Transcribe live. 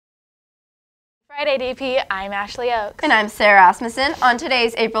Friday DP, I'm Ashley Oakes. And I'm Sarah Asmussen. On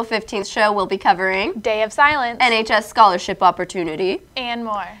today's April 15th show, we'll be covering Day of Silence, NHS scholarship opportunity, and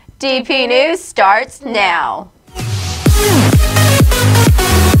more. DP News starts now.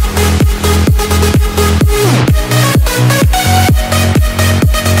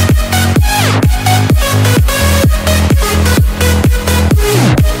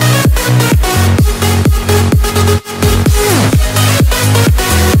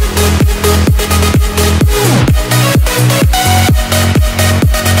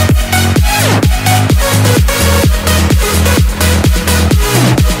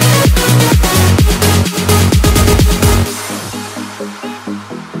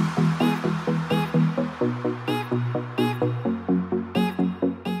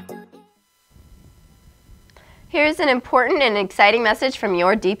 Here's an important and exciting message from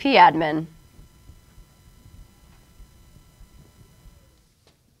your DP admin.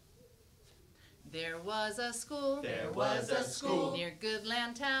 There was a school near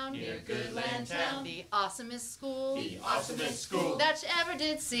Goodland Town, the awesomest school that you ever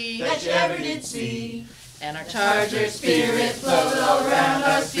did see, And our Charger spirit flowed all around,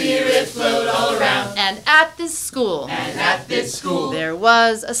 And at this school, there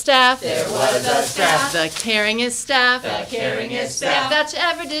was a staff, the caringest staff, that you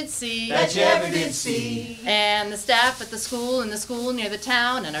ever did see, And the staff at the school near the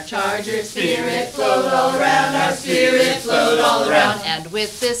town, and our Charger spirit flowed all around, And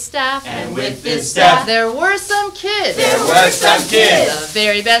with this staff, there were some kids, the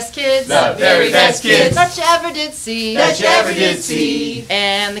very best kids, that you ever did see,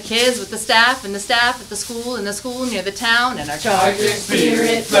 And the kids with the staff, and the staff at the school near the town, and our Charger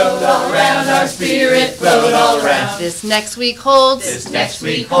spirit flowed all around, This next week holds,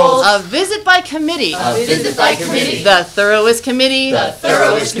 a visit by committee, the thoroughest committee,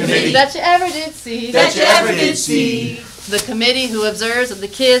 that you ever did see, The committee who observes of the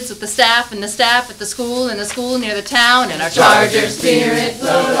kids with the staff, and the staff at the school near the town, and our Charger spirit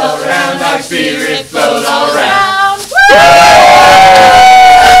flowed all around,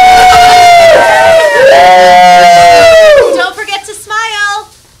 Don't forget to smile.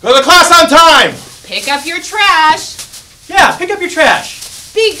 Go to class on time! Pick up your trash. Yeah, pick up your trash.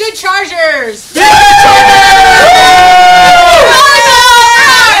 Be good Chargers.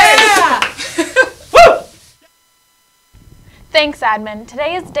 Thanks, admin.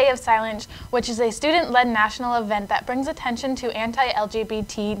 Today is Day of Silence, which is a student-led national event that brings attention to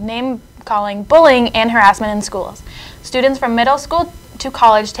anti-LGBT name-calling, bullying, and harassment in schools. Students from middle school to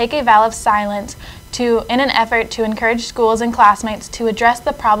college take a vow of silence in an effort to encourage schools and classmates to address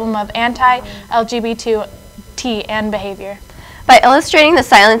the problem of anti-LGBT and behavior. By illustrating the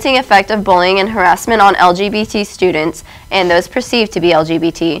silencing effect of bullying and harassment on LGBT students and those perceived to be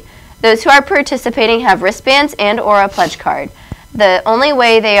LGBT, those who are participating have wristbands and/or a pledge card. The only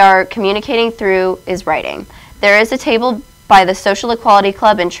way they are communicating through is writing. There is a table by the Social Equality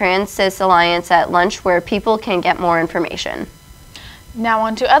Club and Trans Cis Alliance at lunch where people can get more information. Now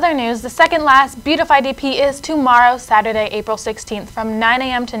on to other news. The second last Beautify DP is tomorrow, Saturday, April 16th from 9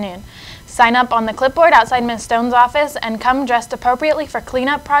 a.m. to noon. Sign up on the clipboard outside Ms. Stone's office and come dressed appropriately for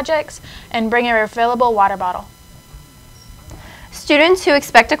cleanup projects and bring a refillable water bottle. Students who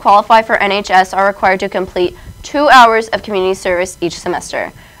expect to qualify for NHS are required to complete 2 hours of community service each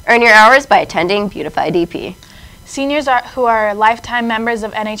semester. Earn your hours by attending Beautify DP. Seniors who are lifetime members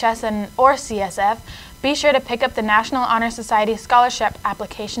of NHS or CSF, be sure to pick up the National Honor Society Scholarship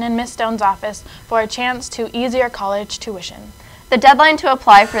application in Ms. Stone's office for a chance to ease your college tuition. The deadline to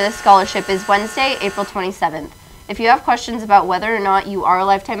apply for this scholarship is Wednesday, April 27th. If you have questions about whether or not you are a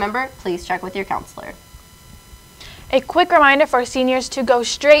lifetime member, please check with your counselor. A quick reminder for seniors to go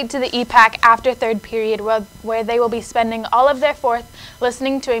straight to the EPAC after third period, where they will be spending all of their fourth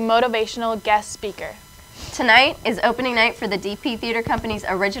listening to a motivational guest speaker. Tonight is opening night for the DP Theater Company's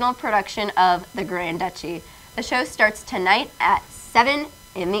original production of The Grand Duchy. The show starts tonight at 7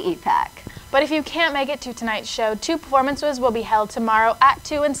 in the EPAC. But if you can't make it to tonight's show, 2 performances will be held tomorrow at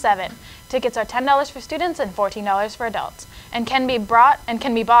 2 and 7. Tickets are $10 for students and $14 for adults, and can be bought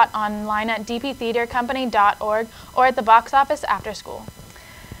online at dptheatercompany.org or at the box office after school.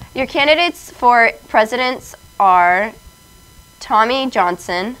 Your candidates for presidents are Tommy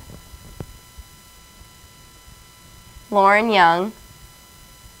Johnson, Lauren Young,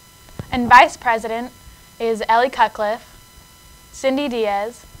 and vice president is Ellie Cutcliffe, Cindy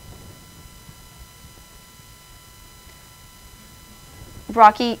Diaz,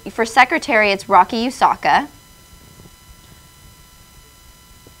 for secretary, it's Rocky Usaka.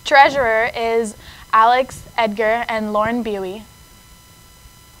 Treasurer is Alex Edgar and Lauren Buey.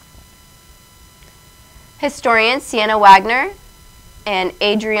 Historians Sienna Wagner and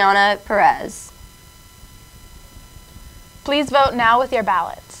Adriana Perez. Please vote now with your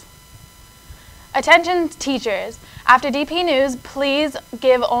ballots. Attention teachers, after DP News, please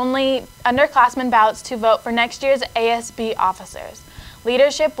give only underclassmen ballots to vote for next year's ASB officers.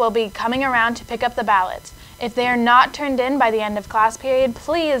 Leadership will be coming around to pick up the ballots. If they are not turned in by the end of class period,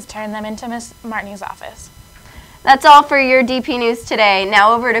 please turn them into Ms. Martney's office. That's all for your DP News today.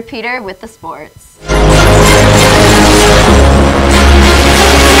 Now over to Peter with the sports.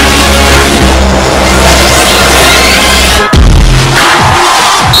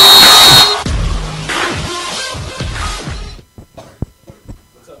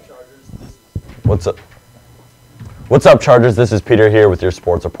 What's up, Chargers? This is Peter here with your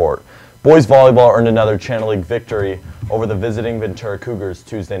sports report. Boys volleyball earned another Channel League victory over the visiting Ventura Cougars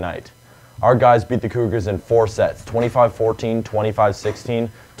Tuesday night. Our guys beat the Cougars in 4 sets, 25-14, 25-16,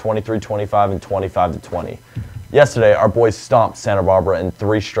 23-25, and 25-20. Yesterday, our boys stomped Santa Barbara in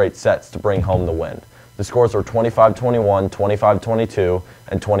 3 straight sets to bring home the win. The scores were 25-21, 25-22,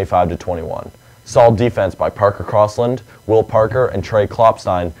 and 25-21. Solid defense by Parker Crossland, Will Parker, and Trey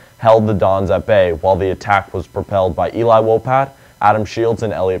Klopstein held the Dons at bay, while the attack was propelled by Eli Wopat, Adam Shields,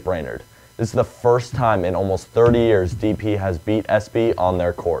 and Elliot Brainerd. This is the first time in almost 30 years DP has beat SB on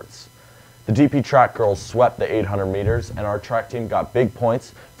their courts. The DP track girls swept the 800 meters, and our track team got big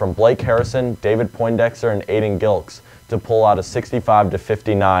points from Blake Harrison, David Poindexter, and Aiden Gilks to pull out a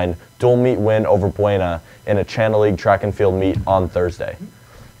 65-59 dual meet win over Buena in a Channel League track and field meet on Thursday.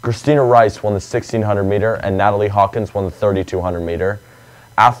 Christina Rice won the 1600 meter, and Natalie Hawkins won the 3200 meter.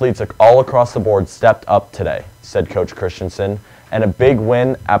 Athletes all across the board stepped up today, said Coach Christensen, and a big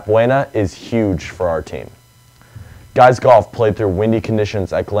win at Buena is huge for our team. Guys Golf played through windy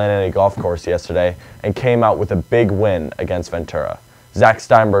conditions at Glen Eddy Golf Course yesterday and came out with a big win against Ventura. Zach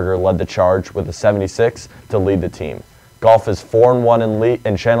Steinberger led the charge with a 76 to lead the team. Golf is 4-1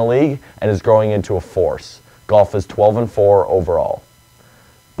 in Channel League and is growing into a force. Golf is 12-4 overall.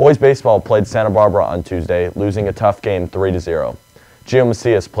 Boys baseball played Santa Barbara on Tuesday, losing a tough game 3-0. Gio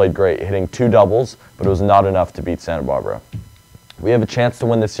Macias played great, hitting 2 doubles, but it was not enough to beat Santa Barbara. We have a chance to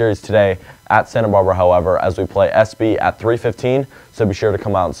win this series today at Santa Barbara, however, as we play SB at 3:15, so be sure to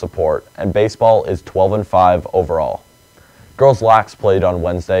come out and support. And baseball is 12-5 overall. Girls Lax played on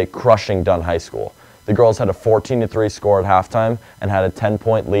Wednesday, crushing Dunn High School. The girls had a 14-3 score at halftime and had a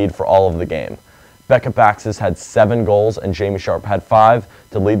 10-point lead for all of the game. Becca Baxis had 7 goals and Jamie Sharp had 5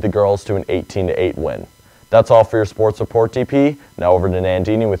 to lead the girls to an 18-8 win. That's all for your sports report, DP. Now over to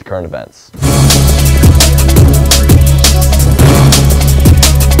Nandini with current events.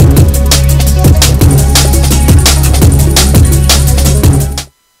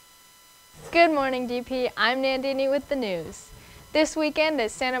 Good morning, DP. I'm Nandini with the news. This weekend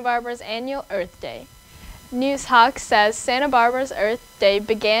is Santa Barbara's annual Earth Day. NewsHawk says Santa Barbara's Earth Day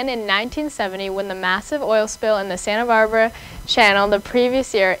began in 1970 when the massive oil spill in the Santa Barbara Channel the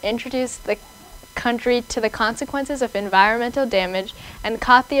previous year introduced the country to the consequences of environmental damage and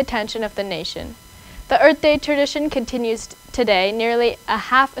caught the attention of the nation. The Earth Day tradition continues today, nearly a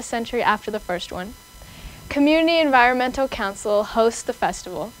half a century after the first one. Community Environmental Council hosts the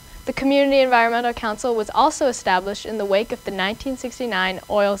festival. The Community Environmental Council was also established in the wake of the 1969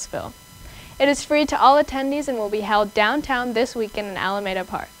 oil spill. It is free to all attendees and will be held downtown this weekend in Alameda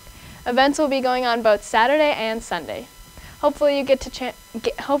Park. Events will be going on both Saturday and Sunday. Hopefully you get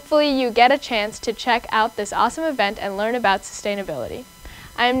a chance to check out this awesome event and learn about sustainability.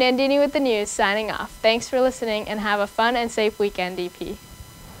 I am Nandini with the news, signing off. Thanks for listening and have a fun and safe weekend, DP.